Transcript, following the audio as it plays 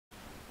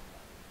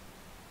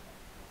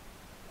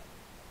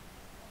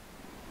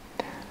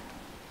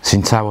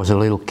Since I was a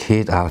little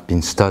kid, I've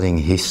been studying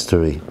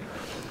history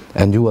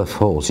and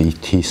UFOs,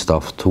 ET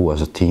stuff too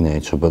as a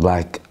teenager, but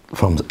like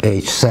from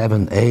age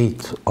 7,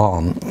 8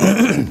 on,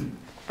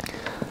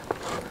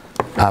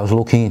 I was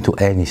looking into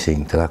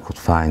anything that I could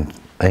find,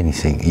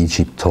 anything,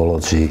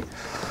 Egyptology,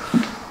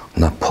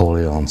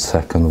 Napoleon,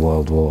 Second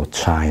World War,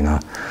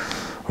 China,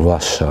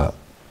 Russia,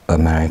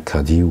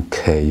 America, the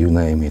UK, you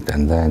name it,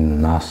 and then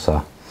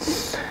NASA.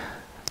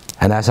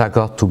 And as I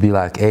got to be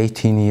like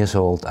 18 years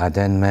old, I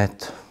then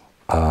met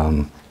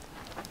a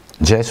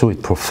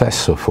Jesuit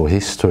professor for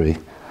history,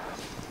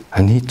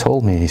 and he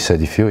told me, he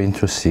said, if you're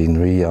interested in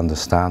really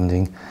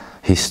understanding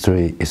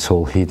history, it's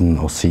all hidden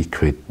or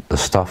secret. The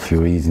stuff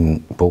you read in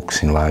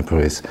books in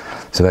libraries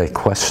is very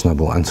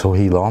questionable. And so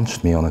he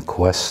launched me on a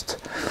quest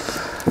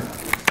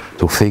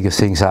to figure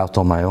things out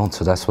on my own.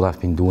 So that's what I've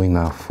been doing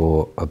now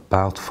for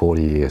about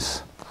 40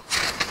 years.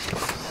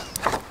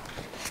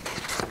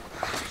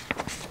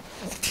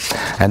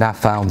 And I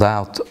found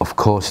out, of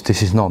course,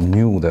 this is not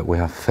new that we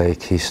have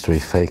fake history,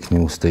 fake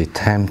news. The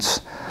attempts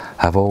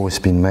have always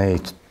been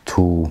made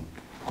to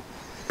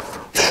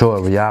show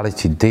a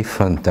reality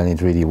different than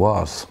it really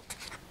was.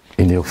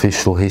 In the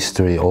official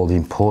history, all the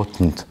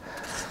important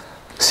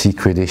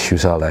secret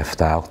issues are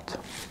left out.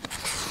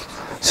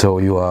 So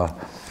you are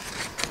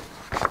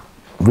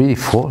really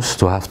forced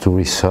to have to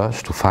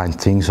research, to find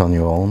things on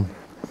your own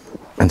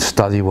and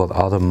study what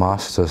other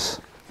masters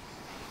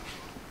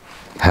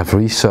have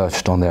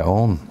researched on their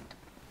own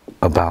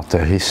about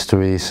their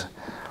histories,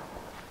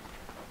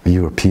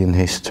 European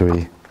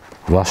history,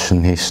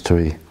 Russian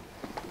history,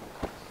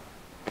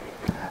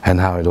 and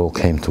how it all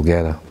came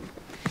together.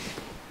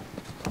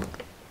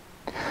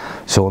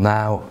 So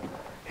now,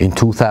 in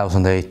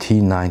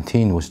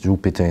 2018-19, with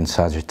Jupiter in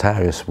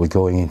Sagittarius, we're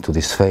going into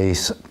this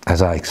phase,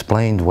 as I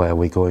explained, where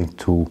we're going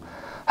to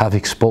have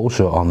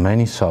exposure on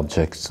many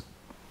subjects,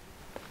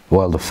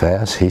 world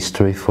affairs,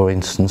 history, for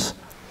instance,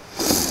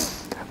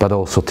 but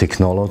also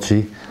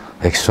technology,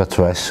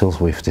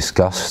 extraterrestrials, we've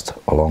discussed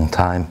a long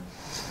time,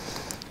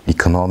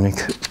 economic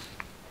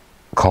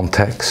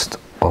context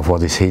of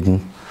what is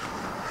hidden,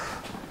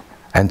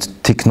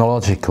 and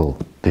technological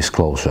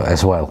disclosure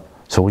as well.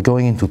 So we're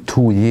going into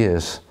 2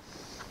 years,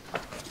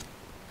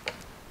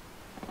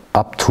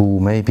 up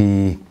to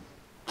maybe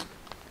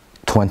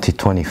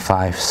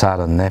 2025,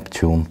 Saturn,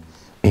 Neptune,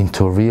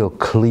 into a real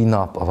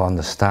cleanup of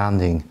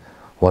understanding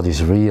what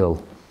is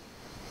real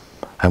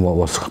and what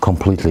was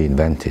completely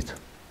invented.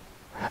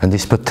 And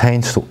this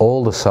pertains to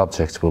all the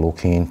subjects we're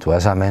looking into.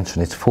 As I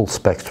mentioned, it's full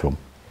spectrum.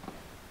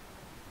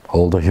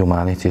 All the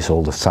humanities,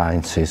 all the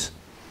sciences,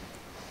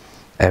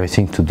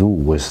 everything to do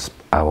with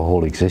our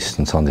whole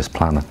existence on this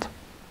planet.